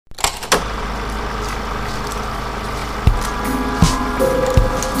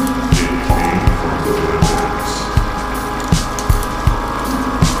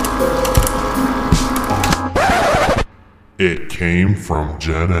It came from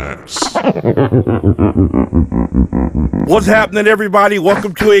Gen X. What's happening, everybody?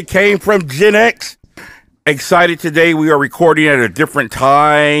 Welcome to It Came from Gen X. Excited today. We are recording at a different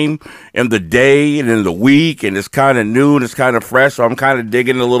time in the day and in the week, and it's kind of new and it's kind of fresh, so I'm kind of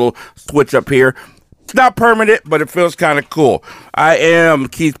digging a little switch up here. It's not permanent, but it feels kind of cool. I am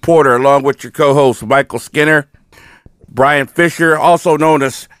Keith Porter, along with your co-host, Michael Skinner, Brian Fisher, also known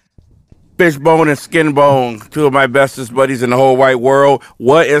as Fishbone and Skinbone, two of my bestest buddies in the whole wide world.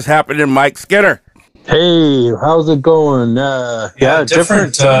 What is happening, Mike Skinner? Hey, how's it going?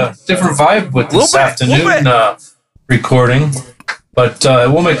 Different vibe with this afternoon recording, but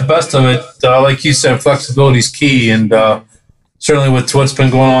we'll make the best of it. Like you said, flexibility is key, and certainly with what's been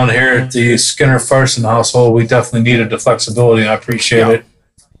going on here at the Skinner Farson household, we definitely needed the flexibility, and I appreciate it.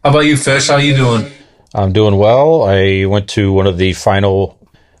 How about you, Fish? How you doing? I'm doing well. I went to one of the final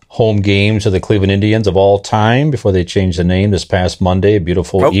home games of the Cleveland Indians of all time before they changed the name this past Monday. A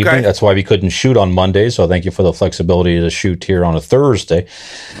beautiful evening. That's why we couldn't shoot on Monday. So thank you for the flexibility to shoot here on a Thursday.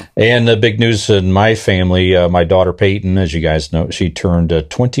 And the big news in my family, my daughter Peyton, as you guys know, she turned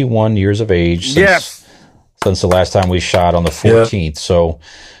 21 years of age since the last time we shot on the 14th. Yep. So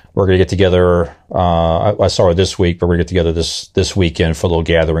we're going to get together. I saw her this week, but we're going to get together this weekend for a little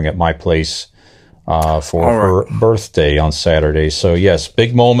gathering at my place for her birthday on Saturday. So, yes,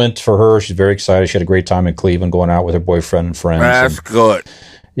 big moment for her. She's very excited. She had a great time in Cleveland going out with her boyfriend and friends. That's good.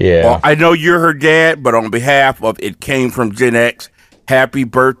 Yeah. Well, I know you're her dad, but on behalf of It Came from Gen X, happy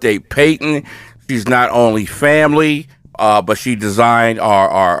birthday, Peyton. She's not only family, but she designed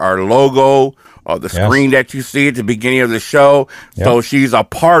our logo, the screen that you see at the beginning of the show. Yep. So she's a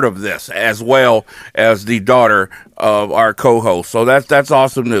part of this as well as the daughter of our co-host. So that's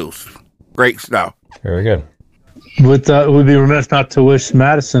awesome news. Great stuff. Very good. We'd be remiss not to wish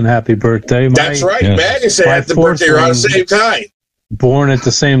Madison happy birthday. That's right. Yes. Madison had the birthday around the same time. Born at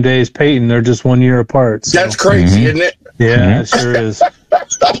the same day as Peyton. They're just 1 year apart. So. That's crazy, isn't it? Yeah, it sure is.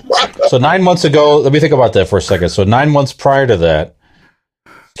 So 9 months ago, let me think about that for a second. So 9 months prior to that,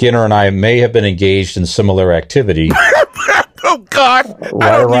 Skinner and I may have been engaged in similar activity. Oh, God.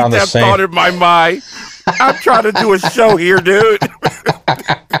 I don't need that thought in my mind. I'm trying to do a show here, dude.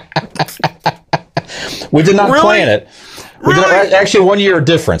 We did not plan it. We did actually 1 year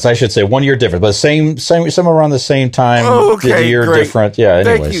difference, I should say. 1 year difference, but same somewhere around the same time. Oh, okay, the year great. Different. Yeah,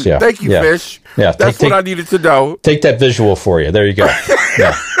 anyways. Thank you, Fish. Yeah, that's what I needed to know. Take that visual for you. There you go.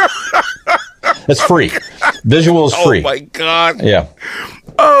 Yeah. It's free. Visual is free. Oh, my God. Yeah.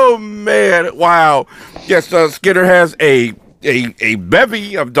 Oh, man. Wow. Yes, Skinner has a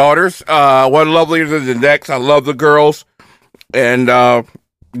bevy of daughters, one lovelier than the next. I love the girls, and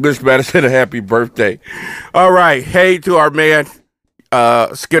wish Madison a happy birthday. All right, hey to our man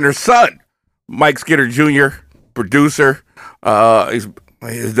Skinner's son, Mike Skinner Jr., producer. He's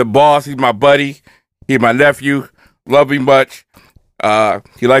the boss. He's my buddy. He's my nephew. Love him much.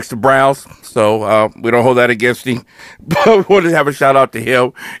 He likes the Browns, so we don't hold that against him. But we want to have a shout out to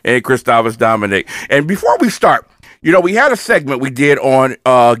him and Christopher Dominic. And before we start, you know, we had a segment we did on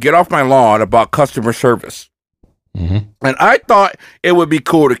Get Off My Lawn about customer service. Mm-hmm. And I thought it would be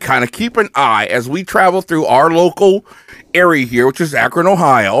cool to kind of keep an eye as we travel through our local area here, which is Akron,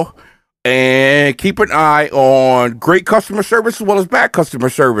 Ohio, and keep an eye on great customer service as well as bad customer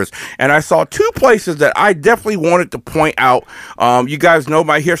service. And I saw two places that I definitely wanted to point out. You guys know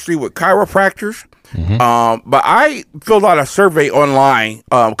my history with chiropractors. Mm-hmm. But I filled out a survey online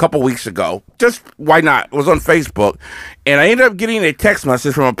a couple weeks ago. Just why not? It was on Facebook. And I ended up getting a text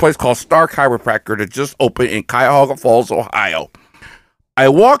message from a place called Star Chiropractor that just opened in Cuyahoga Falls, Ohio. I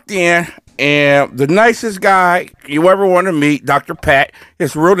walked in, and the nicest guy you ever want to meet, Dr. Pat.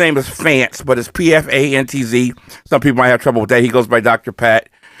 His real name is Fantz, but it's P-F-A-N-T-Z. Some people might have trouble with that. He goes by Dr. Pat.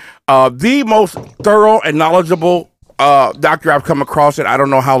 The most thorough and knowledgeable doctor I've come across in I don't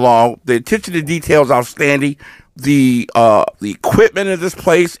know how long. The attention to detail is outstanding. The equipment in this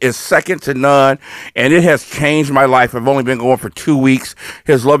place is second to none, and it has changed my life. I've only been going for 2 weeks.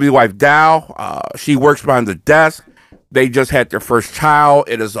 His lovely wife, Dow, she works behind the desk. They just had their first child.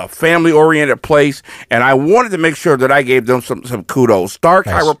 It is a family-oriented place, and I wanted to make sure that I gave them some kudos. Star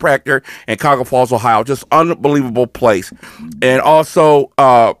Chiropractor in Cuyahoga Falls, Ohio, just unbelievable place. And also,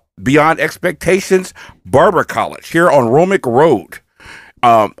 beyond expectations, Barber College here on Romick Road.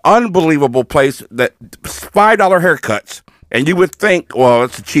 Unbelievable place. That $5 haircuts. And you would think, well,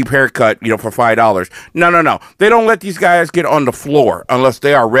 it's a cheap haircut, you know, for $5. No. They don't let these guys get on the floor unless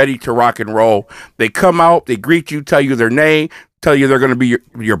they are ready to rock and roll. They come out, they greet you, tell you their name, tell you they're going to be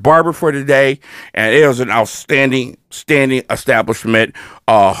your barber for today. And it was an outstanding establishment,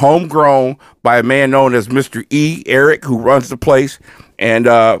 homegrown by a man known as Mr. E. Eric, who runs the place. And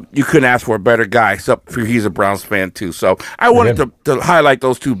you couldn't ask for a better guy, except for he's a Browns fan too. So I wanted to highlight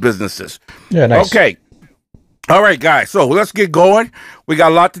those two businesses. Yeah, nice. Okay. All right, guys. So let's get going. We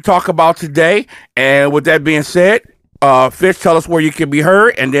got a lot to talk about today. And with that being said, Fish, tell us where you can be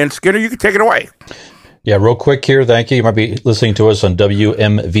heard. And then Skinner, you can take it away. Yeah, real quick here. Thank you. You might be listening to us on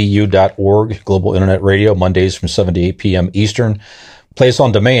WMVU.org, Global Internet Radio, Mondays from 7 to 8 p.m. Eastern. Play us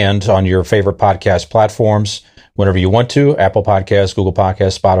on demand on your favorite podcast platforms whenever you want to, Apple Podcasts, Google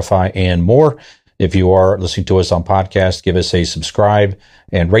Podcasts, Spotify, and more. If you are listening to us on podcast, give us a subscribe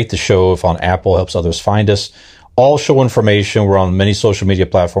and rate the show if on Apple, helps others find us. All show information. We're on many social media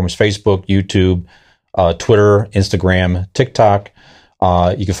platforms, Facebook, YouTube, Twitter, Instagram, TikTok.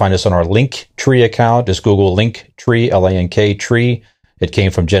 You can find us on our Linktree account. Just Google Linktree, L-A-N-K, tree. It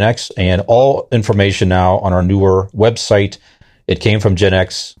came from Gen X. And all information now on our newer website. It came from Gen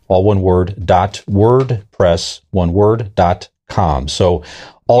X, all one word, .wordpress, one word, .com. So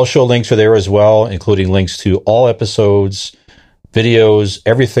all show links are there as well, including links to all episodes, videos,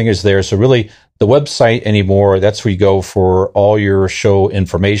 everything is there. So really, the website anymore, that's where you go for all your show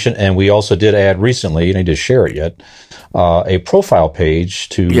information. And we also did add recently, you need to share it yet, a profile page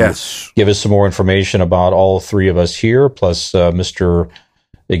to give us some more information about all three of us here, plus Mr.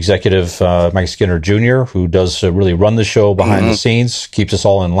 Executive Mike Skinner Jr., who does really run the show behind the scenes, keeps us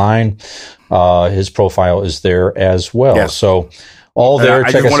all in line. His profile is there as well. Yes. So all there, check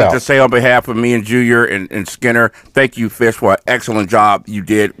us out. I just wanted to say on behalf of me and Junior and Skinner, thank you, Fish, for an excellent job you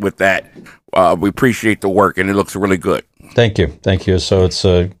did with that. We appreciate the work, and it looks really good. Thank you. Thank you. So it's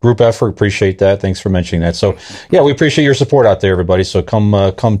a group effort. Appreciate that. Thanks for mentioning that. So, yeah, we appreciate your support out there, everybody. So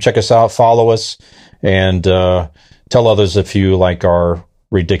come check us out, follow us, and tell others if you like our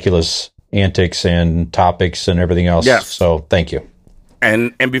ridiculous antics and topics and everything else. Yes. So thank you.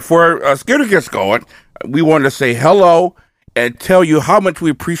 And before Skinner gets going, we wanted to say hello and tell you how much we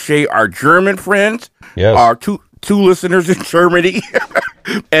appreciate our German friends. Yes. Our two listeners in Germany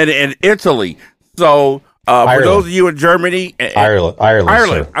and in Italy. So for those of you in Germany, Ireland.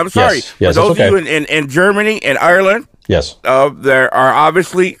 I'm sorry. Yes, for those of you in Germany and Ireland, yes, there are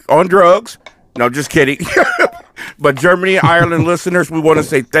obviously on drugs. No, just kidding. But Germany and Ireland listeners, we want to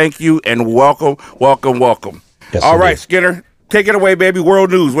say thank you and welcome. Yes, all right, Skinner, take it away, baby.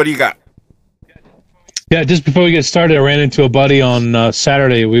 World news. What do you got? Yeah, just before we get started, I ran into a buddy on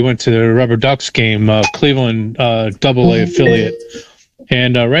Saturday. We went to the Rubber Ducks game, Cleveland AA affiliate,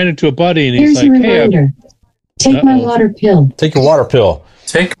 and ran into a buddy, and he's like, "Hey, take my water pill. Take your water pill.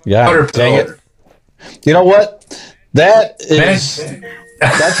 Take water pill. Dang it. You know what? That is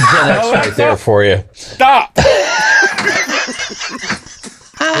that's Gen X right there for you. Stop. There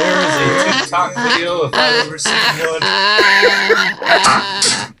is a TikTok video if I've ever seen one.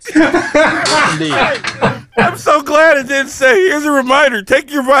 I'm so glad it didn't say, here's a reminder,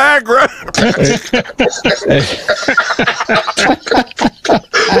 take your Viagra.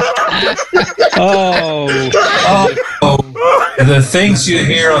 The things you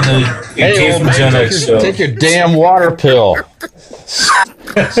hear on the Gen X show. Take your damn water pill.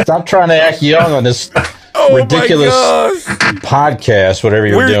 Stop trying to act young on this ridiculous podcast, whatever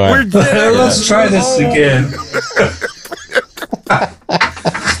you're doing. Let's try this again.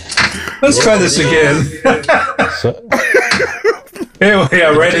 Let's try this again. Anyway, I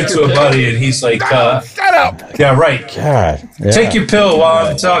ran into a buddy, and he's like, shut up. Yeah, right. God. Yeah. Take your pill while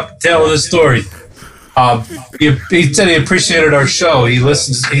I'm telling this story. He said he appreciated our show. He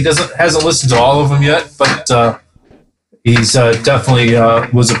listens. He hasn't listened to all of them yet, but he's definitely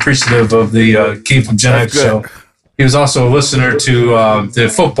was appreciative of the Keep from Gen X show. He was also a listener to the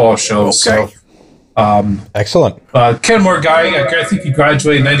football show. Okay. So, excellent. Kenmore guy, I think he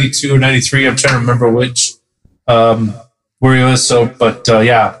graduated in 92 or 93. I'm trying to remember which where he was. So, but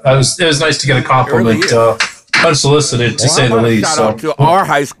yeah, it was nice to get a compliment, really unsolicited to say the least. Shout out to our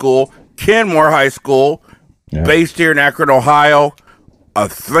high school, Kenmore High School, based here in Akron, Ohio. A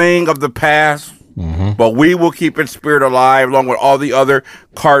thing of the past. Mm-hmm. But we will keep its spirit alive along with all the other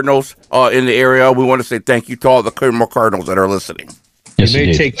Cardinals in the area. We want to say thank you to all the Kenmore Cardinals that are listening. Yes, you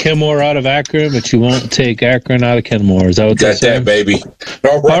may take Kenmore out of Akron, but you won't take Akron out of Kenmore. Is that what that's saying? That, baby.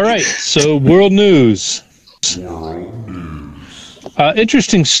 All right. So world news.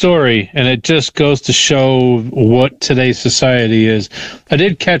 Interesting story, and it just goes to show what today's society is. I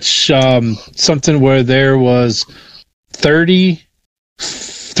did catch something where there was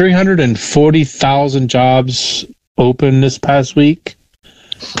 340,000 jobs open this past week.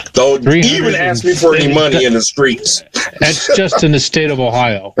 Don't even ask me for any money in the streets. That's just in the state of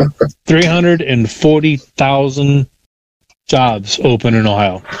Ohio. 340,000 jobs open in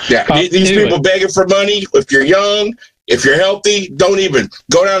Ohio. Yeah, these people begging for money. If you're young, if you're healthy, don't even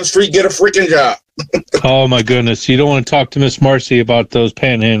go down the street, get a freaking job. Oh my goodness! You don't want to talk to Miss Marcy about those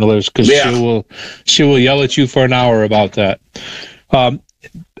panhandlers because she will yell at you for an hour about that.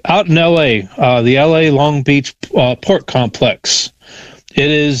 Out in L.A., the L.A. Long Beach Port Complex,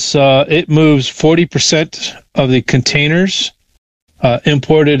 it moves 40% of the containers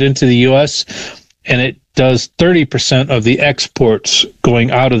imported into the U.S. and it does 30% of the exports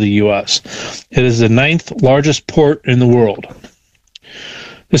going out of the U.S. It is the 9th largest port in the world.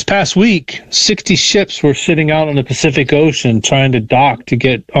 This past week, 60 ships were sitting out on the Pacific Ocean trying to dock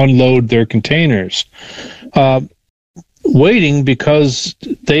to unload their containers, waiting because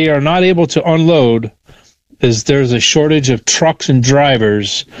they are not able to unload as there's a shortage of trucks and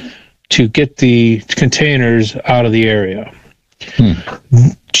drivers to get the containers out of the area.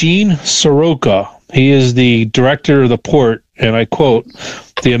 Gene Soroka, he is the director of the port, and I quote,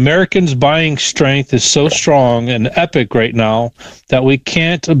 "The Americans' buying strength is so strong and epic right now that we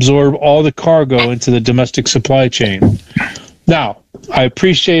can't absorb all the cargo into the domestic supply chain." Now, I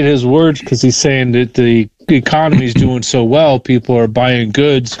appreciate his words because he's saying that the economy is doing so well, people are buying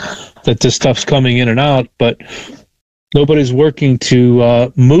goods, that this stuff's coming in and out, but nobody's working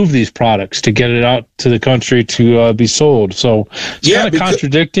to move these products to get it out to the country to be sold. So it's kind of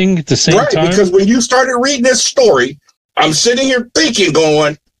contradicting at the same time. Because when you started reading this story, I'm sitting here thinking,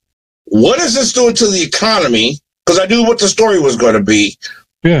 going, what is this doing to the economy? Because I knew what the story was going to be.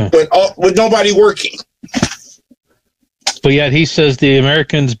 Yeah. But with nobody working. But yet he says the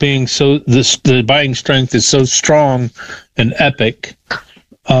Americans being the buying strength is so strong and epic.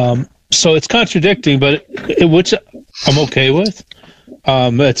 So it's contradicting, but which I'm okay with.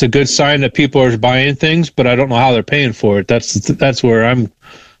 It's a good sign that people are buying things, but I don't know how they're paying for it. That's where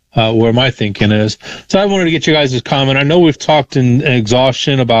where my thinking is. So I wanted to get you guys' comment. I know we've talked in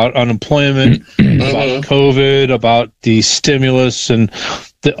exhaustion about unemployment, about COVID, about the stimulus, and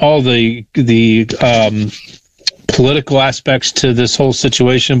all the political aspects to this whole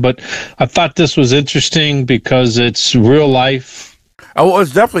situation. But I thought this was interesting because it's real life. Oh,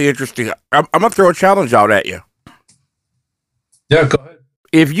 it's definitely interesting. I'm going to throw a challenge out at you. Yeah, go ahead.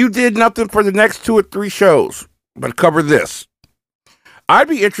 If you did nothing for the next 2 or 3 shows, but cover this, I'd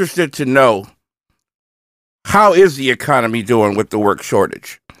be interested to know, how is the economy doing with the work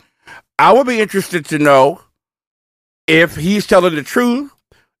shortage? I would be interested to know if he's telling the truth.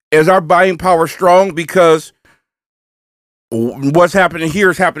 Is our buying power strong? Because what's happening here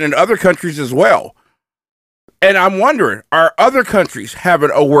is happening in other countries as well. And I'm wondering, are other countries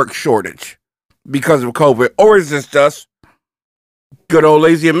having a work shortage because of COVID? Or is this just good old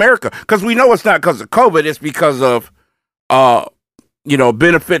lazy America? Because we know it's not because of COVID. It's because of,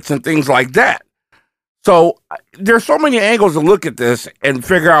 benefits and things like that. So there's so many angles to look at this and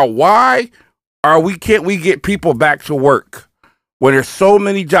figure out why can't we get people back to work when there's so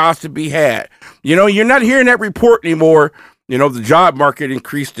many jobs to be had? You're not hearing that report anymore. The job market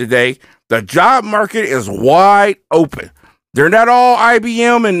increased today. The job market is wide open. They're not all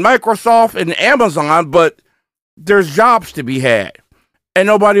IBM and Microsoft and Amazon, but there's jobs to be had, and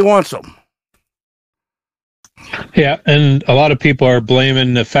nobody wants them. Yeah, and a lot of people are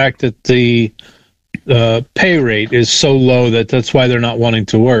blaming the fact that the pay rate is so low that's why they're not wanting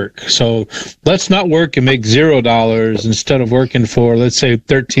to work. So let's not work and make $0 instead of working for, let's say,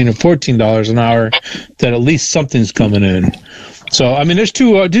 $13 or $14 an hour, that at least something's coming in. So, I mean, there's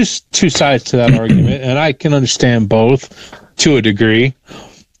two sides to that argument, and I can understand both to a degree.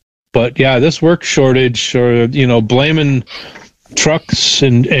 But yeah, this work shortage, or blaming trucks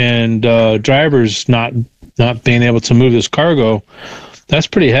and drivers not being able to move this cargo, that's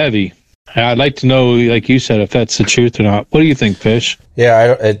pretty heavy. I'd like to know, like you said, if that's the truth or not. What do you think, Fish?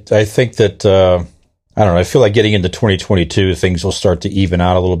 Yeah, I think that I don't know. I feel like getting into 2022, things will start to even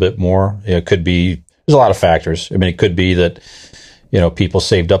out a little bit more. It could be, there's a lot of factors. I mean, it could be that people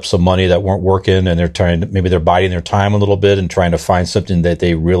saved up some money that weren't working, and maybe they're biding their time a little bit and trying to find something that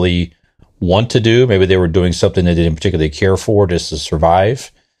they really want to do. Maybe they were doing something they didn't particularly care for just to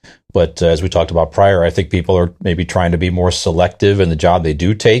survive. But as we talked about prior, I think people are maybe trying to be more selective in the job they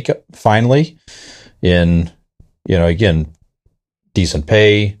do take, finally, in, again, decent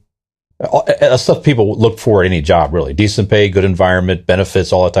pay, stuff people look for in any job, really. Decent pay, good environment,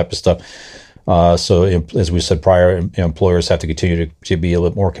 benefits, all that type of stuff. So as we said prior, employers have to continue to be a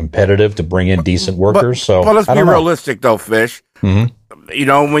little more competitive to bring in decent workers. But let's be realistic, though, Fish.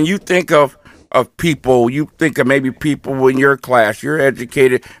 Mm-hmm. When you think of of people. You think of maybe people in your class. You're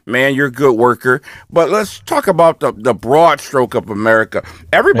educated, man. You're a good worker. But let's talk about the broad stroke of America.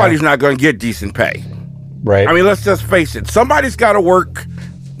 Everybody's not going to get decent pay. Right. I mean, let's just face it. Somebody's got to work,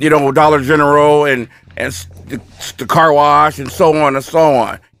 Dollar General and the car wash and so on and so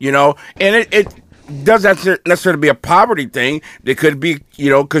on, And it doesn't necessarily be a poverty thing. It could be,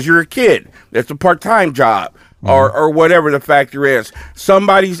 because you're a kid. That's a part-time job or whatever the factor is.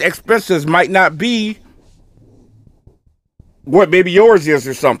 Somebody's expenses might not be what maybe yours is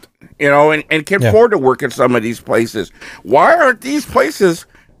or something, and can afford to work in some of these places. Why aren't these places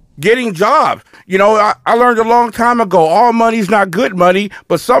getting jobs? I learned a long time ago, all money's not good money,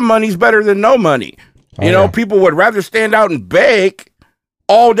 but some money's better than no money. People would rather stand out and beg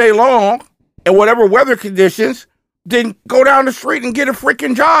all day long in whatever weather conditions than go down the street and get a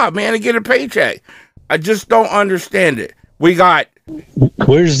freaking job, man, and get a paycheck. I just don't understand it.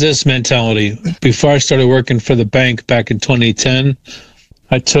 Where's this mentality? Before I started working for the bank back in 2010,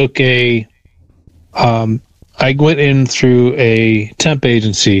 I went in through a temp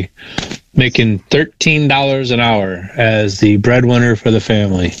agency making $13 an hour as the breadwinner for the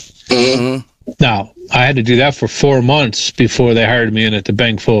family. Mm-hmm. Now, I had to do that for 4 months before they hired me in at the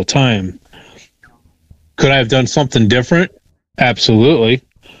bank full time. Could I have done something different? Absolutely.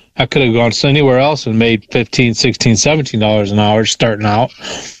 I could have gone anywhere else and made $15, $16, $17 an hour starting out.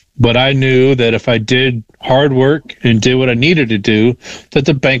 But I knew that if I did hard work and did what I needed to do, that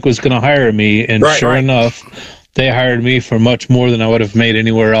the bank was going to hire me. And sure enough, they hired me for much more than I would have made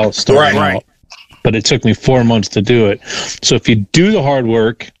anywhere else starting out. But it took me 4 months to do it. So if you do the hard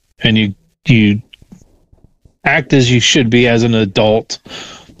work and you act as you should be as an adult,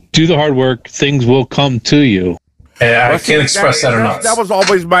 do the hard work, things will come to you. Yeah, I can't express that enough. That was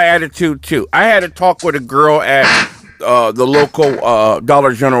always my attitude, too. I had a talk with a girl at the local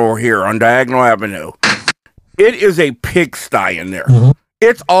Dollar General here on Diagonal Avenue. It is a pigsty in there. Mm-hmm.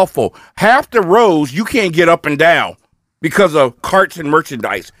 It's awful. Half the rows, you can't get up and down because of carts and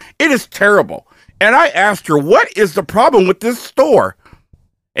merchandise. It is terrible. And I asked her, what is the problem with this store?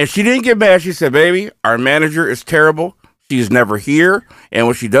 And she didn't get mad. She said, baby, our manager is terrible. She's never here. And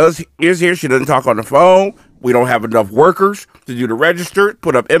when she is here, she doesn't talk on the phone. We don't have enough workers to do the register,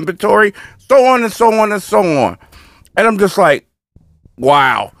 put up inventory, so on and so on and so on. And I'm just like,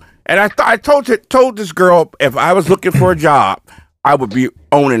 wow. And I told this girl, if I was looking for a job, I would be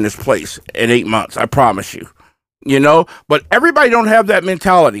owning this place in 8 months. I promise you. But everybody don't have that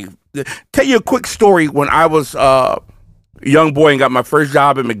mentality. Tell you a quick story. When I was a young boy and got my first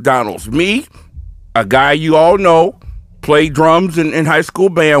job at McDonald's, me, a guy you all know, played drums in high school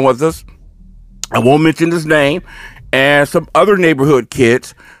band with us. I won't mention his name, and some other neighborhood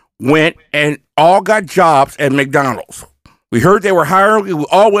kids went and all got jobs at McDonald's. We heard they were hiring. We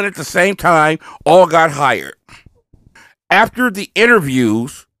all went at the same time, all got hired. After the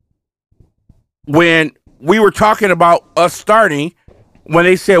interviews, when we were talking about us starting, when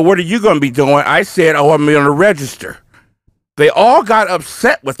they said, what are you going to be doing? I said, I'm going to register. They all got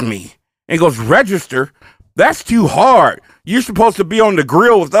upset with me and goes, register? That's too hard. You're supposed to be on the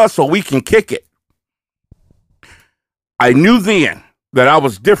grill with us so we can kick it. I knew then that I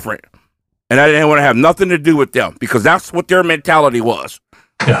was different, and I didn't want to have nothing to do with them because that's what their mentality was.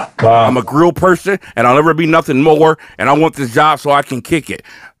 Yeah, I'm a grill person, and I'll never be nothing more, and I want this job so I can kick it.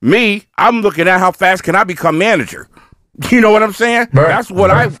 Me, I'm looking at how fast can I become manager. You know what I'm saying? Right. That's what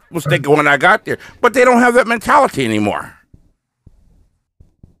I was thinking when I got there. But they don't have that mentality anymore.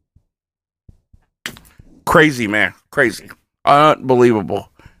 Crazy, man. Crazy. Unbelievable.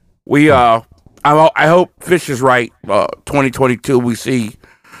 I hope Fish is right. 2022, we see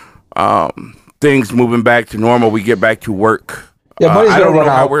things moving back to normal. We get back to work. Yeah, money's going to run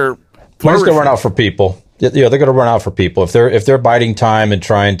out. Money's going to run out for people. Yeah, they're going to run out for people if they're biding time and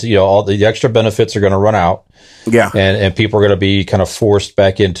trying to. All the extra benefits are going to run out. Yeah, and people are going to be kind of forced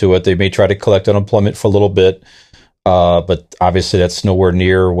back into it. They may try to collect unemployment for a little bit, but obviously that's nowhere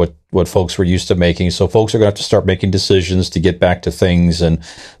near what folks were used to making. So folks are going to have to start making decisions to get back to things. And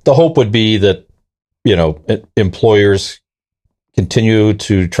the hope would be that employers continue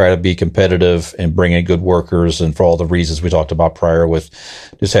to try to be competitive and bring in good workers, and for all the reasons we talked about prior with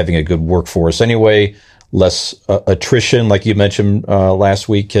just having a good workforce anyway, less attrition, like you mentioned last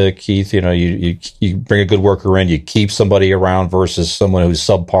week, Keith. You bring a good worker in, you keep somebody around versus someone who's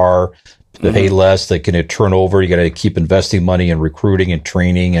subpar, they pay less, that can turn over. You got to keep investing money in recruiting and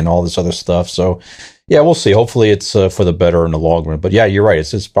training and all this other stuff. So, yeah, we'll see. Hopefully, it's for the better in the long run. But yeah, you're right.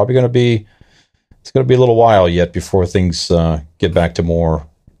 It's probably going to be. It's going to be a little while yet before things get back to more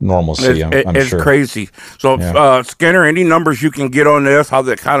normalcy. It's sure. crazy. So, Skinner, any numbers you can get on this, how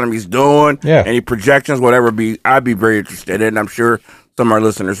the economy's doing, any projections, whatever, I'd be very interested in. I'm sure some of our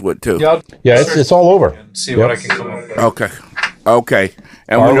listeners would too. Yeah, it's all over. See what I can come up with. Okay.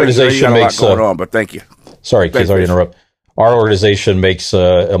 And our organization makes a lot going on, but thank you. Sorry, kids, sorry to interrupt. Our organization makes,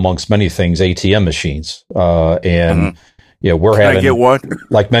 amongst many things, ATM machines, and we're Can having I get one?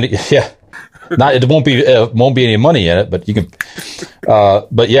 like many. Yeah, not it won't be any money in it, but you can.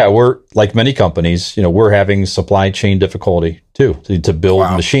 But yeah, we're like many companies. We're having supply chain difficulty too to build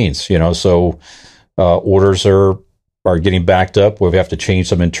machines. So orders are getting backed up. We have to change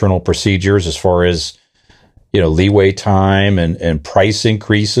some internal procedures as far as leeway time and price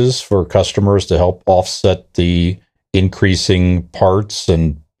increases for customers to help offset the increasing parts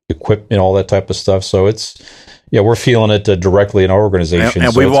and equipment, all that type of stuff. So it's, we're feeling it directly in our organization.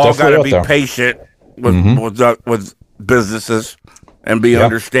 And we've all got to be patient with businesses and be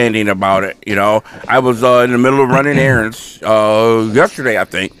understanding about it. I was in the middle of running errands yesterday, I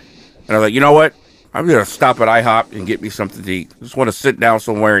think. And I was like, you know what? I'm going to stop at IHOP and get me something to eat. Just want to sit down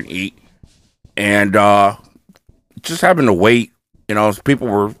somewhere and eat. And just having to wait, people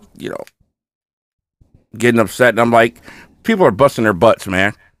were, getting upset. And I'm like, people are busting their butts,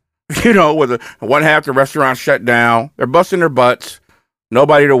 man. With one half the restaurant shut down. They're busting their butts.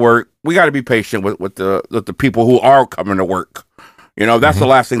 Nobody to work. We got to be patient with the people who are coming to work. That's the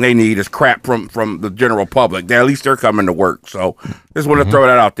last thing they need is crap from the general public. At least they're coming to work. So just want to throw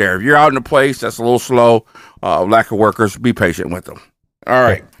that out there. If you're out in a place that's a little slow, lack of workers, be patient with them. All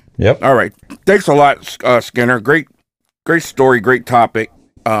right. Yep. All right. Thanks a lot, Skinner. Great story. Great topic.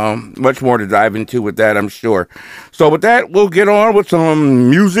 Much more to dive into with that, I'm sure. So with that, we'll get on with some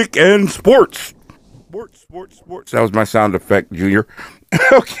music and sports. Sports. That was my sound effect, Junior.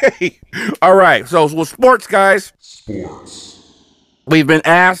 Okay. All right. So with sports, guys. We've been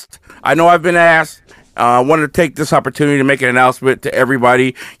asked. I know I've been asked. I wanted to take this opportunity to make an announcement to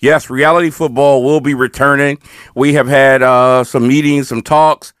everybody. Yes, reality football will be returning. We have had some meetings, some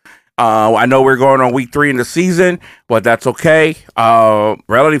talks. I know we're going on week 3 in the season, but that's okay.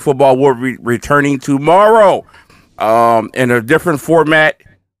 Reality football will be returning tomorrow in a different format.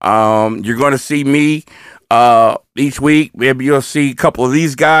 You're going to see me each week. Maybe you'll see a couple of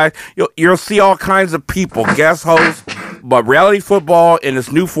these guys. You'll see all kinds of people, guest hosts. But reality football in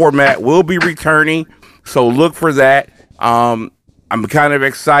this new format will be returning, so look for that. I'm kind of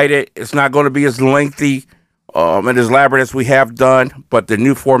excited. It's not going to be as lengthy and as elaborate as we have done, but the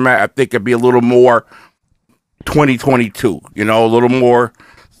new format, I think, could be a little more 2022, a little more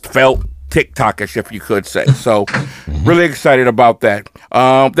felt TikTok-ish, if you could say. So really excited about that.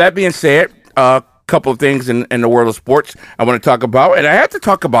 That being said, couple of things in the world of sports I want to talk about, and I have to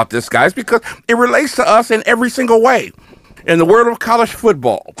talk about this, guys, because it relates to us in every single way. In the world of college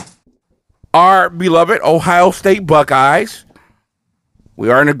football, our beloved Ohio State Buckeyes,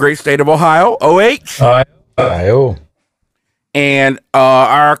 we are in the great state of Ohio, Ohio. And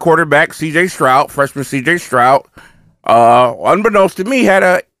our quarterback, C.J. Stroud, freshman C.J. Stroud, unbeknownst to me,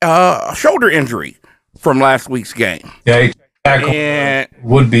 had a shoulder injury from last week's game. Yeah, and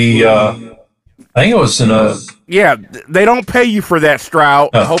would be... I think it was in a... Yeah, they don't pay you for that,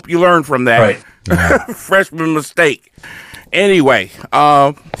 Stroud. I hope you learn from that. Right. Freshman mistake. Anyway,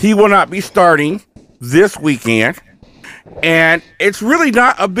 he will not be starting this weekend, and it's really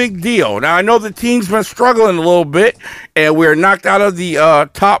not a big deal. Now, I know the team's been struggling a little bit, and we're knocked out of the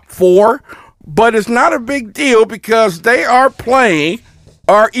top 4, but it's not a big deal because they are playing,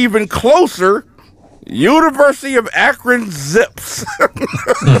 or even closer, University of Akron Zips.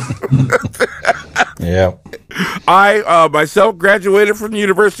 Yeah. I myself graduated from the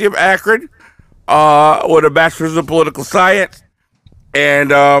University of Akron with a bachelor's of political science,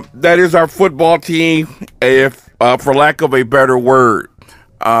 and that is our football team, if for lack of a better word.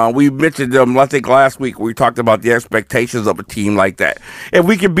 We mentioned them, I think, last week. We talked about the expectations of a team like that. If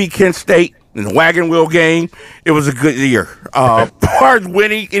we could beat Kent State in the wagon wheel game, it was a good year. As far as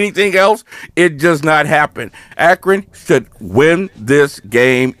winning anything else, it does not happen. Akron should win this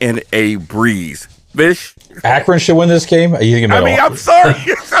game in a breeze. Fish? Akron should win this game? I'm sorry.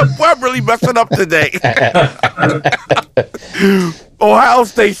 I'm really messing up today. Ohio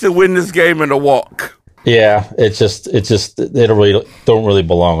State should win this game in a walk. Yeah, it's just they don't really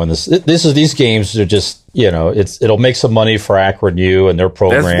belong on this. These games are just, it'll make some money for Akron U and their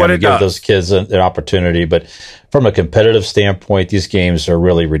program and give those kids an opportunity. But from a competitive standpoint, these games are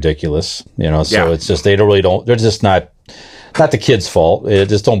really ridiculous. So it's just they're just not the kids' fault. They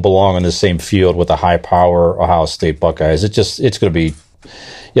just don't belong on the same field with the high power Ohio State Buckeyes. It's going to be,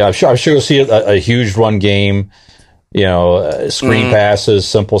 I'm sure you'll see a huge run game. screen passes,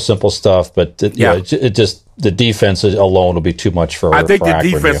 simple stuff. But it just the defense alone will be too much for. I think the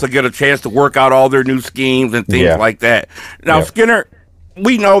defense will get a chance to work out all their new schemes and things like that. Now, Skinner,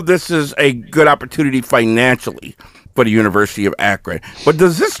 we know this is a good opportunity financially for the University of Akron, but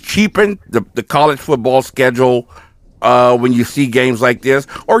does this cheapen the college football schedule when you see games like this,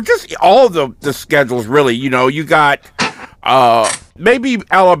 or just all of the schedules? Really, you got maybe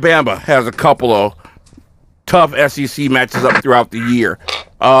Alabama has a couple of tough SEC matches up throughout the year.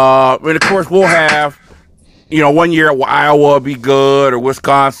 And of course, we'll have, 1 year Iowa will be good, or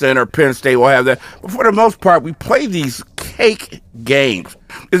Wisconsin or Penn State will have that. But for the most part, we play these cake games.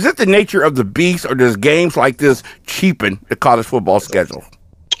 Is it the nature of the beast, or does games like this cheapen the college football schedule?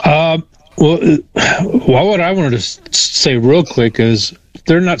 Well, what I wanted to say real quick is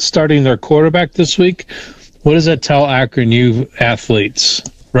they're not starting their quarterback this week. What does that tell Akron U athletes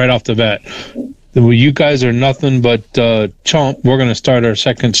right off the bat? Well, you guys are nothing but chump. We're going to start our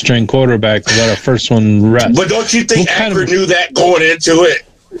second string quarterback. Let our first one rest. But don't you think Akron knew that going into it?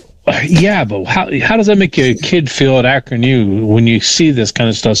 Yeah, but how does that make a kid feel at Akron U when you see this kind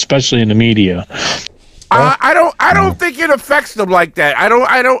of stuff, especially in the media? I don't think it affects them like that.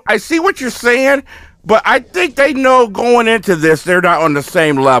 I see what you're saying, but I think they know going into this they're not on the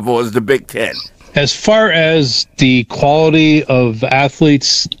same level as the Big Ten. As far as the quality of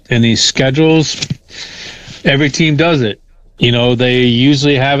athletes in these schedules, every team does it. They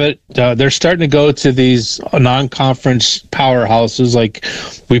usually have it. They're starting to go to these non-conference powerhouses. Like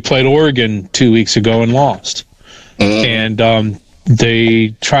we played Oregon 2 weeks ago and lost. And they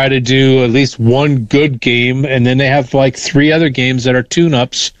try to do at least one good game, and then they have like 3 other games that are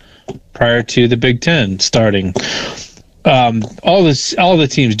tune-ups prior to the Big Ten starting. All the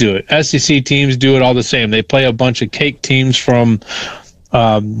teams do it. SEC teams do it all the same. They play a bunch of cake teams from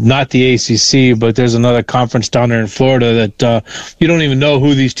not the ACC, but there's another conference down there in Florida that you don't even know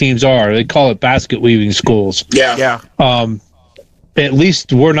who these teams are. They call it basket weaving schools. Yeah. At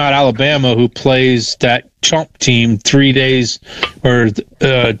least we're not Alabama, who plays that chump team 3 days or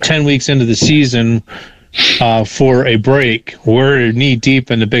 10 weeks into the season for a break. We're knee deep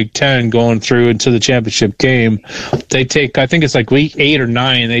in the Big Ten going through into the championship game. They take, I think it's like week 8 or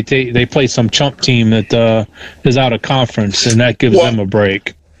 9. They play some chump team that is out of conference, and that gives them a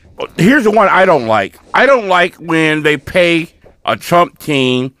break. Here's the one I don't like. I don't like when they pay a chump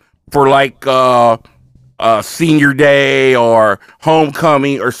team for like senior day or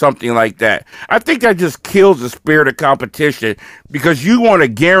homecoming or something like that. I think that just kills the spirit of competition because you want to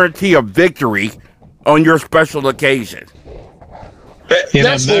guarantee a victory on your special occasion.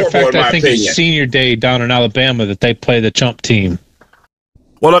 That's matter of fact, I think opinion. it's senior day down in Alabama that they play the chump team.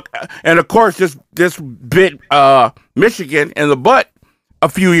 Well, look, and of course, this bit Michigan in the butt a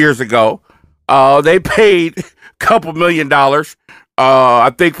few years ago. They paid a couple $1 million,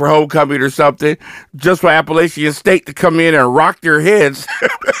 I think, for homecoming or something, just for Appalachian State to come in and rock their heads.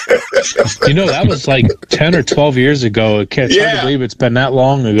 That was like 10 or 12 years ago. I can't believe it's been that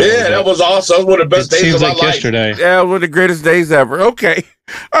long ago. Yeah, that was awesome. One of the best days of my life. Seems like yesterday. Yeah, one of the greatest days ever. Okay.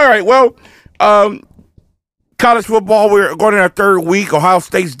 All right. Well, college football, we're going in our 3rd week. Ohio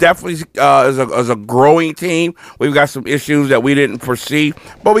State's definitely is a growing team. We've got some issues that we didn't foresee,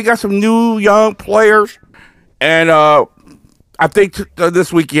 but we got some new young players, and I think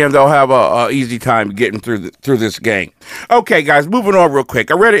this weekend they'll have a easy time getting through this game. Okay, guys, moving on real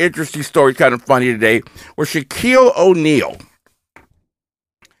quick. I read an interesting story, kind of funny today, where Shaquille O'Neal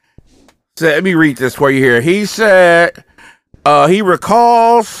said, let me read this for you here. He said he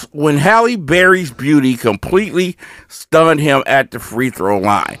recalls when Halle Berry's beauty completely stunned him at the free throw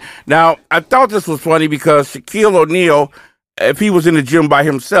line. Now, I thought this was funny because Shaquille O'Neal, if he was in the gym by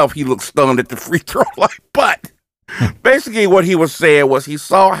himself, he looked stunned at the free throw line, but basically, what he was saying was he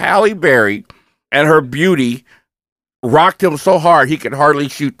saw Halle Berry and her beauty rocked him so hard he could hardly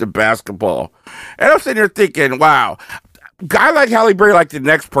shoot the basketball. And I'm sitting there thinking, wow, guy like Halle Berry, like the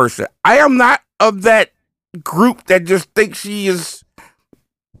next person. I am not of that group that just thinks she is,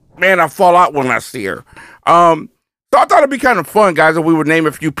 man, I fall out when I see her. So I thought it'd be kind of fun, guys, if we would name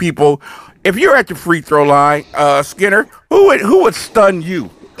a few people. If you're at the free throw line, Skinner, who would stun you?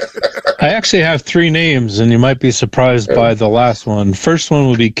 I actually have 3 names, and you might be surprised by the last one. First one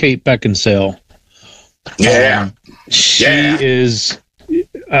would be Kate Beckinsale. Yeah. She is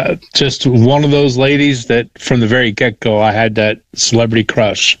just one of those ladies that from the very get-go I had that celebrity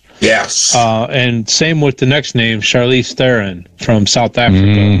crush. Yes. And same with the next name, Charlize Theron from South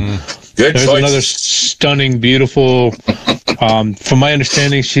Africa. Good There's choice. another stunning, beautiful, from my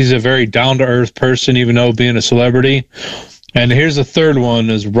understanding, she's a very down-to-earth person, even though being a celebrity. And here's the third one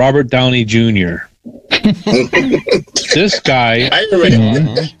is Robert Downey Jr. This guy,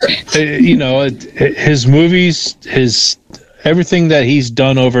 his movies, his everything that he's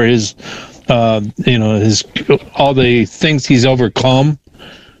done over his, his all the things he's overcome,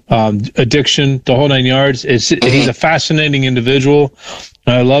 addiction, the whole 9 yards. He's a fascinating individual.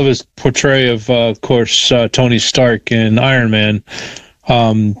 I love his portrayal of course, Tony Stark in Iron Man.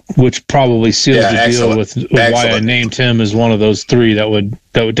 Which probably seals the deal with why I named him as one of those three that would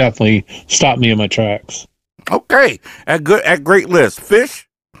definitely stop me in my tracks. Okay, a great list. Fish.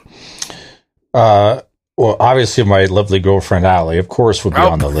 Well, obviously, my lovely girlfriend Allie, of course, would be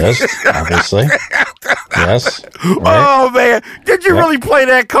on the list. Obviously, yes. Right. Oh man, did you really play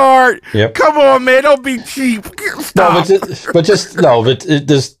that card? Yep. Come on, man, don't be cheap. Stop. No,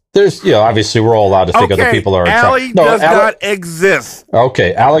 there's obviously we're all allowed to think other people are Allie does not exist.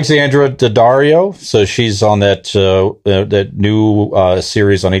 Okay, Alexandra Daddario. So she's on that new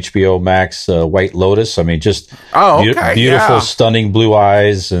series on HBO Max, White Lotus. I mean, just beautiful, stunning blue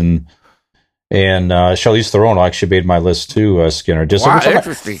eyes, and Charlize Theron actually made my list too. Skinner. Just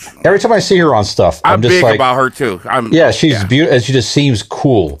interesting. Every time I see her on stuff, I'm just big like, about her too. She's beautiful. She just seems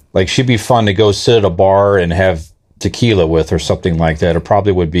cool. Like she'd be fun to go sit at a bar and have tequila with or something like that. It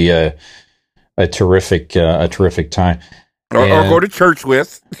probably would be a terrific time. Or go to church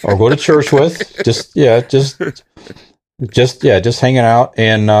with. Just hanging out.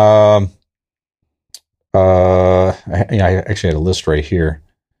 And I actually had a list right here.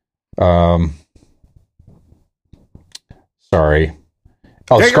 Sorry.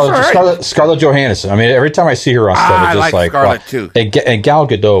 Oh, Scarlett Johansson. I mean, every time I see her on stuff, it's just like Scarlett too. And Gal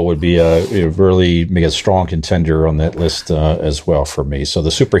Gadot would be really make a strong contender on that list as well for me. So the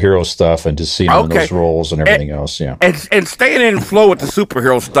superhero stuff and just seeing her in those roles and everything else, yeah. And staying in flow with the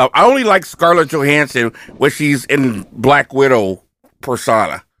superhero stuff. I only like Scarlett Johansson when she's in Black Widow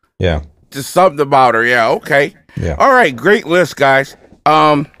persona. Yeah, just something about her. Yeah, okay. Yeah. All right, great list, guys.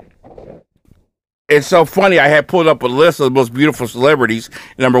 It's so funny. I had pulled up a list of the most beautiful celebrities.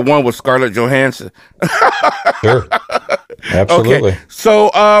 Number one was Scarlett Johansson. Sure. Absolutely. Okay. So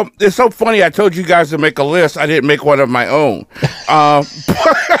it's so funny. I told you guys to make a list. I didn't make one of my own. But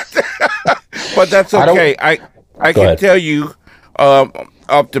that's okay. I can tell you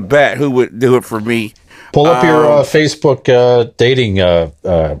up the bat who would do it for me. Pull up your Facebook dating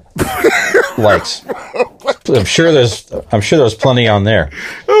likes. I'm sure there's plenty on there.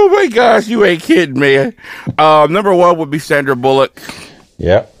 Oh my gosh, you ain't kidding, man. Number one would be Sandra Bullock.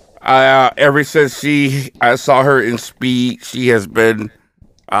 Yep. Ever since I saw her in Speed, she has been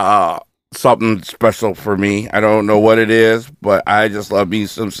something special for me. I don't know what it is, but I just love me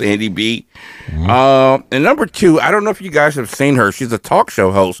some Sandy B. Mm-hmm. And number two, I don't know if you guys have seen her. She's a talk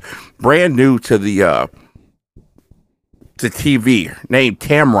show host, brand new to the to TV, named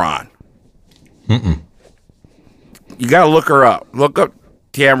Tamron. You gotta look her up. Look up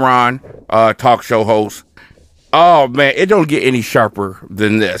Tamron, talk show host. Oh man, it don't get any sharper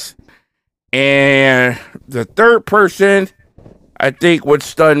than this. And the third person, I think would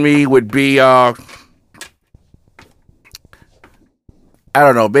stun me would be I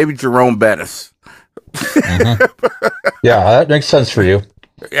don't know, maybe Jerome Bettis. Yeah, that makes sense for you.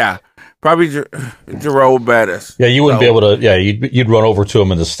 Yeah, probably Jerome Bettis. Yeah, you wouldn't be able to. Yeah, you'd run over to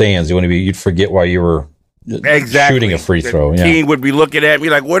him in the stands. You'd forget why you were shooting a free throw. The team would be looking at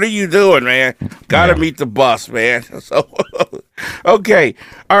me like, "What are you doing, man? Gotta meet the bus, man." So, okay,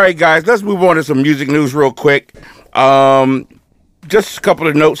 all right, guys, let's move on to some music news real quick. Just a couple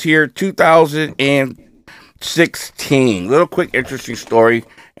of notes here. 2016, little quick interesting story,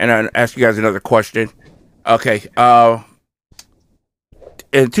 and I'll ask you guys another question. Okay,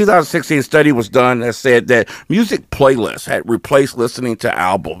 in 2016, a study was done that said that music playlists had replaced listening to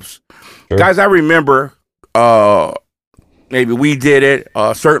albums. Sure. Guys, I remember maybe we did it.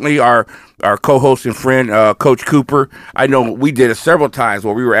 Certainly our co-host and friend, Coach Cooper, I know we did it several times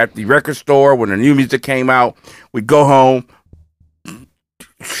where we were at the record store when the new music came out. We'd go home,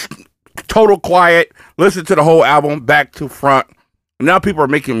 total quiet, listen to the whole album back to front. Now people are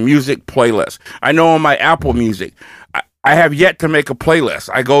making music playlists. I know on my Apple Music, I have yet to make a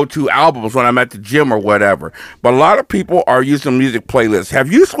playlist. I go to albums when I'm at the gym or whatever. But a lot of people are using music playlists.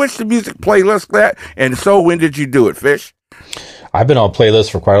 Have you switched to music playlists, and so when did you do it, Fish? I've been on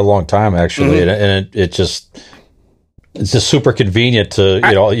playlists for quite a long time, actually, and it's just super convenient to,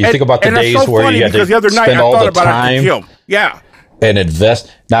 you think about the days so where you had to spend all the time. Yeah. And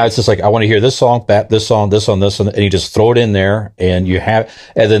invest. Now it's just like, I want to hear this song, this song, and you just throw it in there, and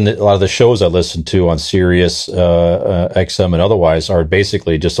then a lot of the shows I listen to on Sirius XM and otherwise are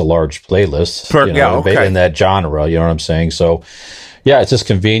basically just a large playlist in that genre. You know what I'm saying? So, Yeah, it's just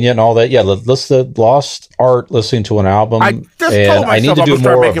convenient and all that. Yeah, listen to lost art, listening to an album. I just told myself I need to do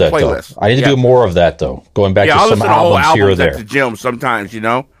more of that, though. I need to do more of that, though. Going back to some albums here or there. At the gym sometimes, you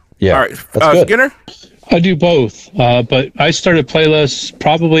know. Yeah. All right, Skinner. I do both, but I started playlists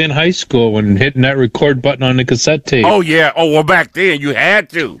probably in high school when hitting that record button on the cassette tape. Oh yeah. Oh well, back then you had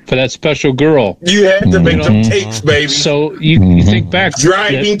to for that special girl. You had to make them tapes, baby. So you think back,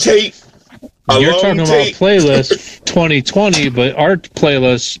 driving tape. You're talking about playlist 2020, but our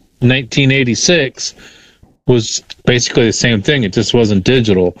playlist 1986 was basically the same thing. It just wasn't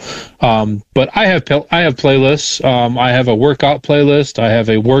digital. But I have playlists. I have a workout playlist. I have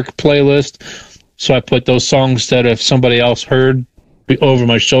a work playlist. So I put those songs that if somebody else heard over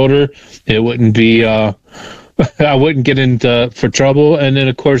my shoulder, it wouldn't be. I wouldn't get into for trouble. And then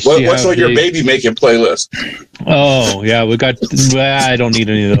of course, what's on your baby making playlist? Oh yeah, we got. I don't need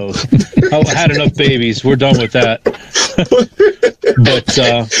any of those. I had enough babies. We're done with that. But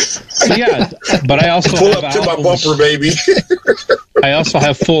so yeah, but I also pull have up to albums. my bumper, baby. I also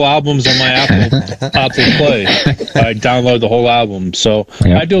have full albums on my Apple Play. I download the whole album, so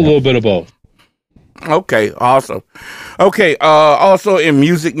I do a little bit of both. Okay, awesome. Okay, also in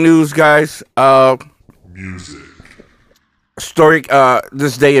music news, guys. Music. Story.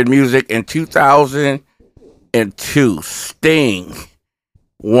 This day in music in 2002, Sting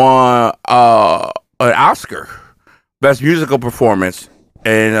won an Oscar, Best Musical Performance,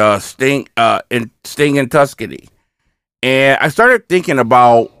 and Sting in Tuscany. And I started thinking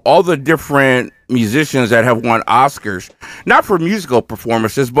about all the different musicians that have won Oscars, not for musical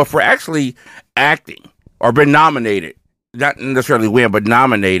performances, but for actually acting or been nominated. Not necessarily win, but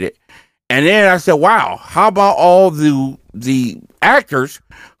nominated. And then I said, wow, how about all the actors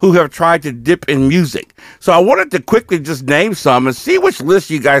who have tried to dip in music? So I wanted to quickly just name some and see which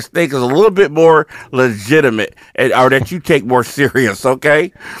list you guys think is a little bit more legitimate or that you take more serious,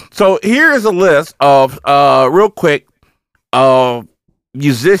 okay? So here is a list of, real quick,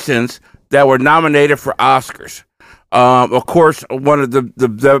 musicians that were nominated for Oscars. Of course, one of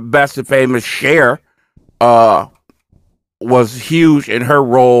the best and famous, Cher, was huge in her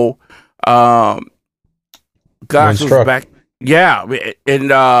role. Gosh, was back. Yeah,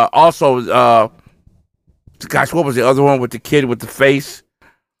 and also, gosh, what was the other one with the kid with the face?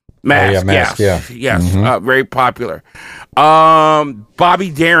 Mask. Mask. Yes, very popular. Bobby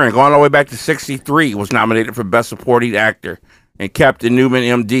Darin, going all the way back to '63, was nominated for Best Supporting Actor, and Captain Newman,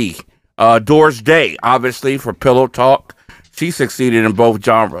 M.D. Doris Day, obviously, for Pillow Talk. She succeeded in both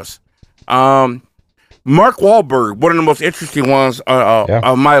genres. Mark Wahlberg, one of the most interesting ones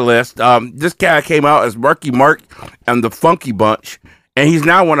on my list. This guy came out as Marky Mark and the Funky Bunch, and he's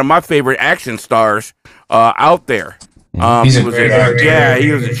now one of my favorite action stars out there. He's a great actor. Yeah,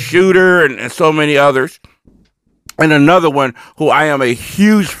 he was a shooter and so many others. And another one who I am a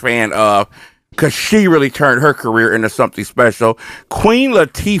huge fan of, because she really turned her career into something special. Queen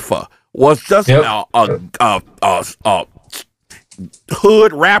Latifah was just a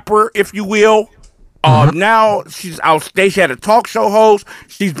hood rapper, if you will. Now she's outstanding. She had a talk show host.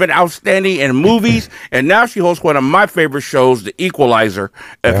 She's been outstanding in movies, and now she hosts one of my favorite shows, The Equalizer.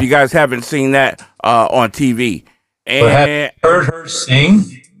 If you guys haven't seen that on TV, and have you heard her sing?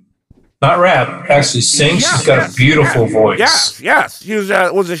 Not rap, actually sing. She's got a beautiful voice. Yes. She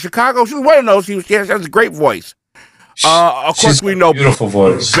was in Chicago. She was one of those. She has a great voice. Of course, we know beautiful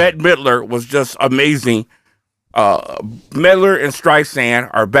voice. Bette Midler was just amazing. Midler and Streisand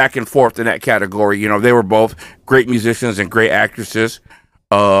are back and forth in that category. You know, they were both great musicians and great actresses.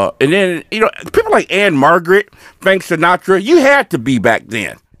 And then, you know, people like Anne Margaret, Frank Sinatra, you had to be back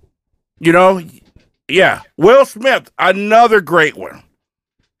then. You know? Yeah. Will Smith, another great one.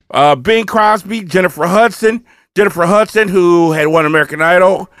 Bing Crosby, Jennifer Hudson, who had won American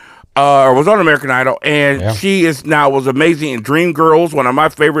Idol, or was on American Idol, and she was amazing in Dreamgirls, one of my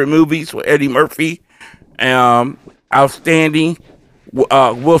favorite movies with Eddie Murphy. Outstanding.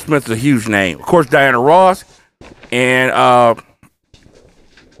 Will Smith's a huge name. Of course, Diana Ross, and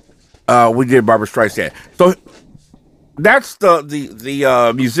we did Barbra Streisand. So that's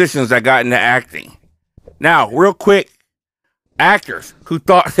the musicians that got into acting. Now, real quick, actors who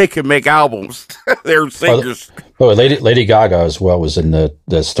thought they could make albums. They're singers. Lady Gaga as well was in the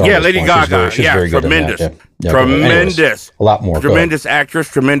Star Wars. Yeah, Lady Gaga. She's very tremendous. Good in that. Tremendous. Anyways, a lot more. Tremendous actress,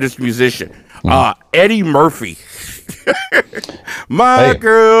 tremendous musician. Eddie Murphy. My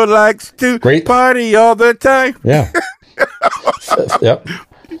girl likes to party all the time. Yeah. Yep.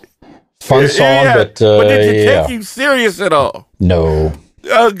 Fun song, but did you take you serious at all? No.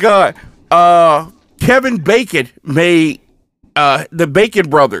 Oh God. Kevin Bacon made the Bacon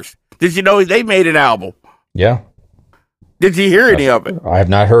Brothers. Did you know they made an album? Yeah. Did you hear any of it? I have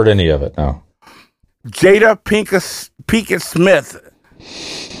not heard any of it. No. Jada Pinkett Smith.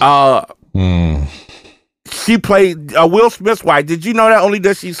 She played Will Smith's wife. Did you know not only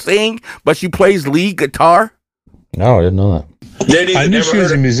does she sing, but she plays lead guitar? No, I didn't know that. I knew she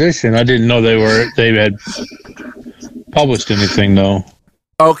was a musician. I didn't know they had published anything though.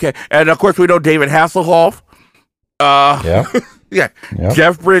 Okay, and of course we know David Hasselhoff. Yeah.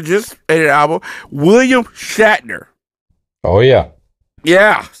 Jeff Bridges made an album. William Shatner. Oh yeah.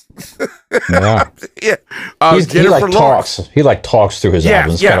 Yeah. Yeah. He talks through his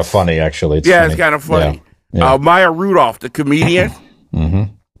albums. It's kind of funny, actually. It's kind of funny. Yeah. Maya Rudolph, the comedian.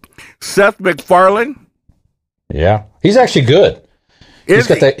 Seth MacFarlane. Yeah, he's actually good. He's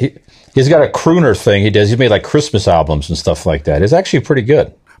got a crooner thing he does. He's made like Christmas albums and stuff like that. It's actually pretty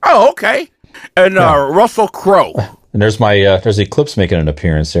good. Oh, okay. And Russell Crowe. And there's there's Eclipse making an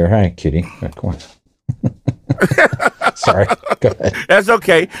appearance there. Hi, Kitty. Come on. Sorry. Go ahead. That's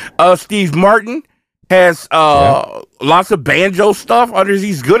okay. Steve Martin has lots of banjo stuff.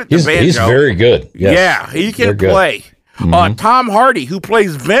 He's good at the banjo. He's very good. Yes. Yeah, he can play. Tom Hardy, who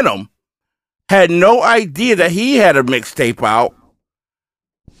plays Venom, had no idea that he had a mixtape out.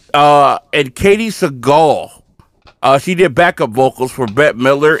 And Katie Seagal, she did backup vocals for Bette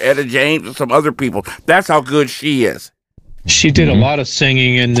Midler, Etta James, and some other people. That's how good she is. She did a lot of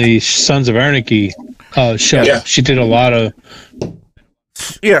singing in the Sons of Anarchy show. Yeah. She did a lot of...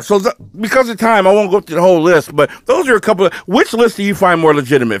 Yeah, so because of time, I won't go through the whole list, but those are a couple of... Which list do you find more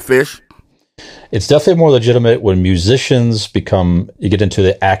legitimate, Fish? It's definitely more legitimate when musicians you get into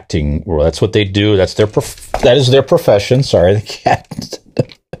the acting world. That's what they do. That is their profession. Sorry, the cat.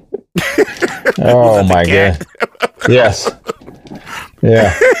 Oh my God. Yes.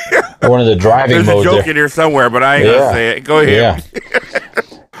 Yeah. I wanted the driving mode. There's a joke in here somewhere, but I ain't gonna say it. Go ahead. Yeah.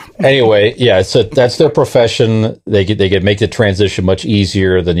 Anyway, yeah, so that's their profession. They could make the transition much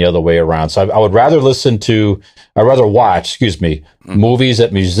easier than the other way around. So I would rather watch, movies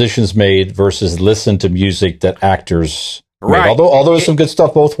that musicians made versus listen to music that actors made. Although there's some good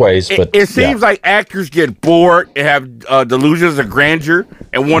stuff both ways. But it seems like actors get bored and have delusions of grandeur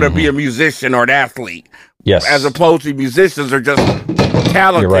and want to be a musician or an athlete. Yes. As opposed to musicians are just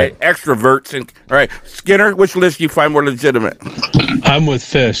talented extroverts. And all right, Skinner, which list do you find more legitimate? I'm with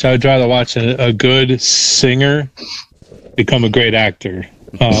Fish. I would rather watch a good singer become a great actor.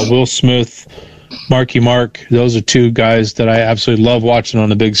 Will Smith, Marky Mark, those are two guys that I absolutely love watching on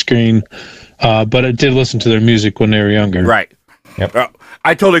the big screen. But I did listen to their music when they were younger. Right. Yep.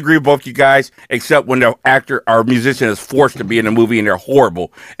 I totally agree with both you guys, except when the actor or musician is forced to be in a movie and they're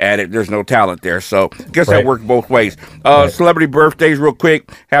horrible and there's no talent there. So I guess that works both ways. Celebrity birthdays real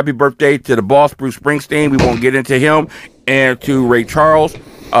quick. Happy birthday to the boss, Bruce Springsteen. We won't get into him. And to Ray Charles.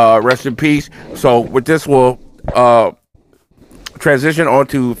 Rest in peace. So with this, we'll transition on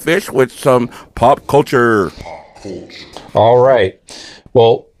to Fish with some pop culture. All right.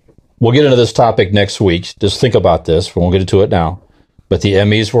 Well, we'll get into this topic next week. Just think about this. We won't get into it now. But the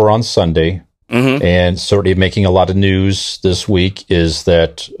Emmys were on Sunday, and certainly making a lot of news this week is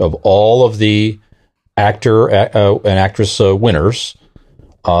that of all of the actor and actress winners,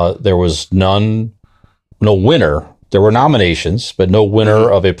 there was no winner. There were nominations, but no winner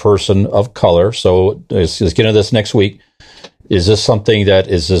of a person of color. So let's get into this next week. Is this something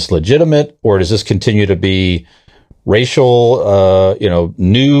is this legitimate, or does this continue to be racial,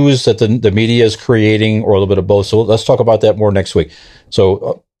 news that the media is creating, or a little bit of both? So let's talk about that more next week.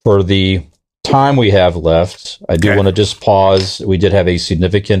 So for the time we have left, I do want to just pause. We did have a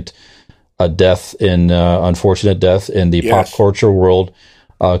significant unfortunate death in the pop culture world.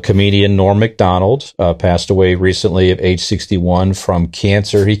 Comedian Norm Macdonald passed away recently at age 61 from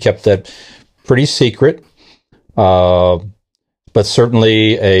cancer. He kept that pretty secret. But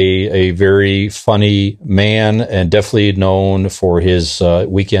certainly a very funny man, and definitely known for his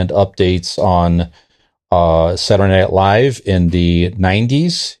weekend updates on Saturday Night Live in the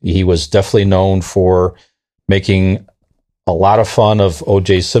 90s. He was definitely known for making a lot of fun of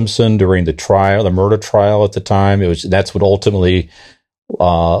O.J. Simpson during the murder trial at the time. That's what ultimately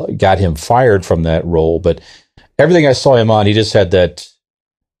got him fired from that role. But everything I saw him on, he just had that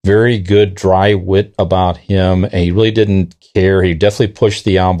very good dry wit about him, and he really didn't care. He definitely pushed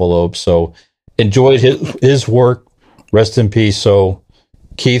the envelope. So enjoyed his work. Rest in peace. So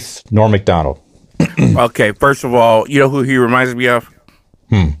Keith, Norm Macdonald. Okay, first of all, you know who he reminds me of?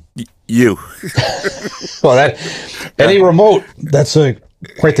 You. Well, any remote, that's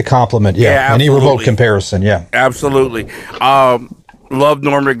quite the compliment. Yeah, any remote comparison. Yeah, absolutely. Love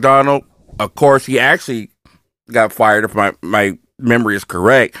Norm Macdonald. Of course, he actually got fired, if my memory is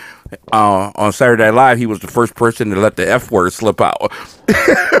correct. on Saturday Night Live, he was the first person to let the F word slip out.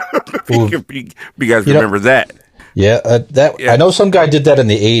 If you guys remember that. Yeah, I know some guy did that in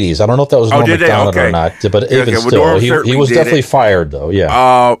the 80s. I don't know if that was Norm Macdonald or not, but even still, he was definitely fired, though.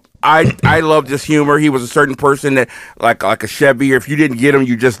 Yeah. I love this humor. He was a certain person that, like a Chevy, if you didn't get him,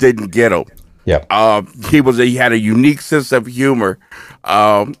 you just didn't get him. Yeah. He had a unique sense of humor.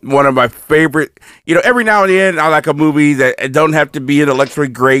 One of my favorite, every now and then I like a movie that it don't have to be intellectually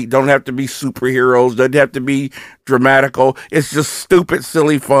great, don't have to be superheroes, doesn't have to be dramatical. It's just stupid,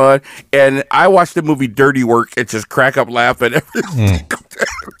 silly fun. And I watched the movie Dirty Work and just crack up laughing.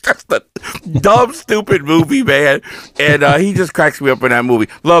 That's the dumb, stupid movie, man. And he just cracks me up in that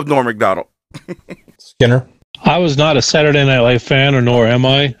movie. Love Norm Macdonald. Skinner? I was not a Saturday Night Live fan, or nor am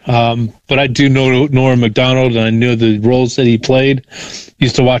I, but I do know Norm Macdonald, and I knew the roles that he played.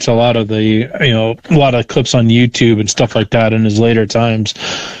 Used to watch a lot of a lot of clips on YouTube and stuff like that in his later times.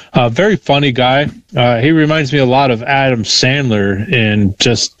 Very funny guy. He reminds me a lot of Adam Sandler in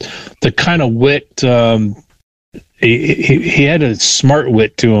just the kind of wit. He had a smart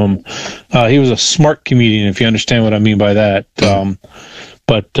wit to him. He was a smart comedian, if you understand what I mean by that.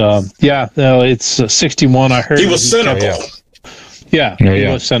 It's 61. I heard he was cynical. He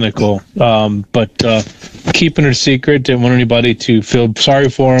was cynical. But keeping it a secret, didn't want anybody to feel sorry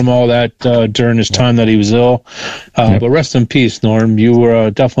for him, all that during his time that he was ill. But rest in peace, Norm. You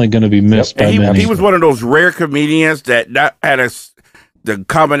were definitely going to be missed by many. He was one of those rare comedians that had the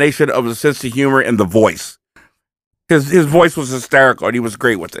combination of a sense of humor and the voice. His voice was hysterical, and he was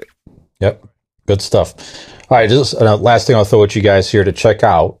great with it. Yep, good stuff. All right, just last thing I'll throw at you guys here to check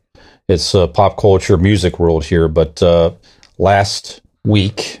out. It's pop culture, music world here, but last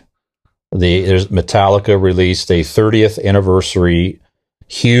week, Metallica released a 30th anniversary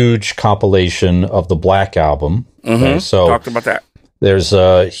huge compilation of the Black Album. Mm-hmm. Okay, so talked about that. There's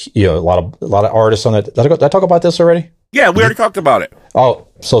a lot of artists on that. Did I talk about this already? Yeah, we already talked about it. Oh,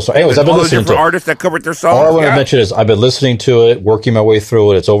 so anyways, I've been listening to artists that covered their songs. All I want to mention is I've been listening to it, working my way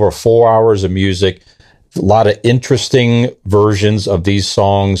through it. It's over 4 hours of music. A lot of interesting versions of these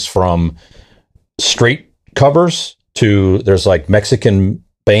songs, from straight covers to there's like Mexican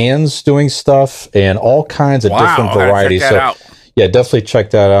bands doing stuff and all kinds of different varieties. Yeah, definitely check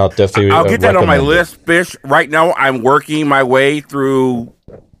that out. Definitely, I'll get that on my list, Fish. Right now, I'm working my way through.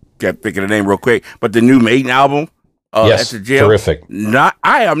 Can't think of the name real quick, but the new Maiden album. Yes, at the gym. Terrific.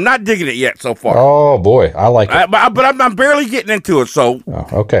 I am not digging it yet so far. Oh boy, I like it, but I'm barely getting into it. So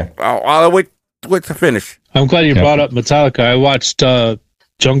okay, I'll wait to finish. I'm glad you brought up Metallica. I watched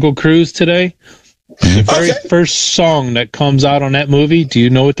Jungle Cruise today. The very first song that comes out on that movie, do you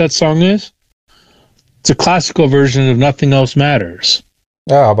know what that song is? It's a classical version of Nothing Else Matters.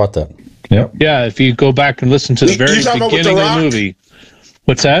 Oh, how about that? Yep. Yeah, if you go back and listen to the very beginning of the movie.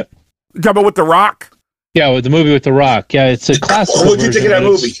 What's that? You talking about with The Rock? Yeah, with the movie with The Rock. Yeah, it's a classical What did you think of that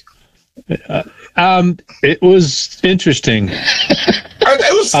movie? It was interesting.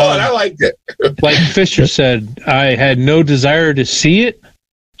 It was fun. I liked it. Like Fisher said, I had no desire to see it.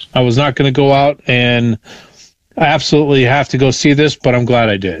 I was not going to go out, and I absolutely have to go see this, but I'm glad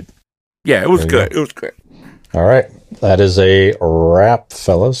I did. Yeah, it was good. It was good. All right. That is a wrap,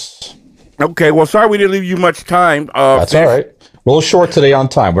 fellas. Okay, well, sorry we didn't leave you much time. That's all right. A little short today on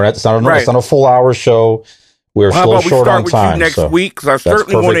time. It's not a full hour show. We're still short on time. How about we start with you next week? Because I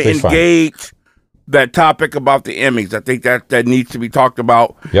certainly want to engage that topic about the Emmys. I think that needs to be talked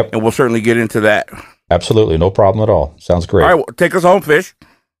about. Yep. And we'll certainly get into that. Absolutely. No problem at all. Sounds great. All right. Well, take us home, Fish.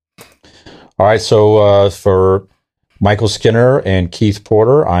 All right. So for Michael Skinner and Keith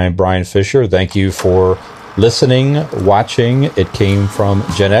Porter, I am Brian Fisher. Thank you for listening, watching. It came from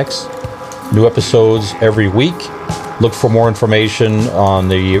Gen X. New episodes every week. Look for more information on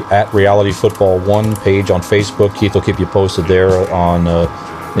the @Reality Football 1 page on Facebook. Keith will keep you posted there on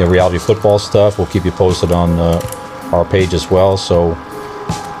reality football stuff. We'll keep you posted on our page as well. So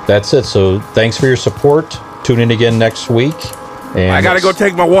that's it. So thanks for your support. Tune in again next week. And I got to go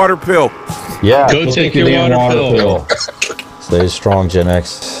take my water pill. Yeah. Go take your water pill. Stay strong, Gen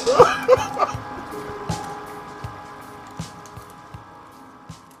X.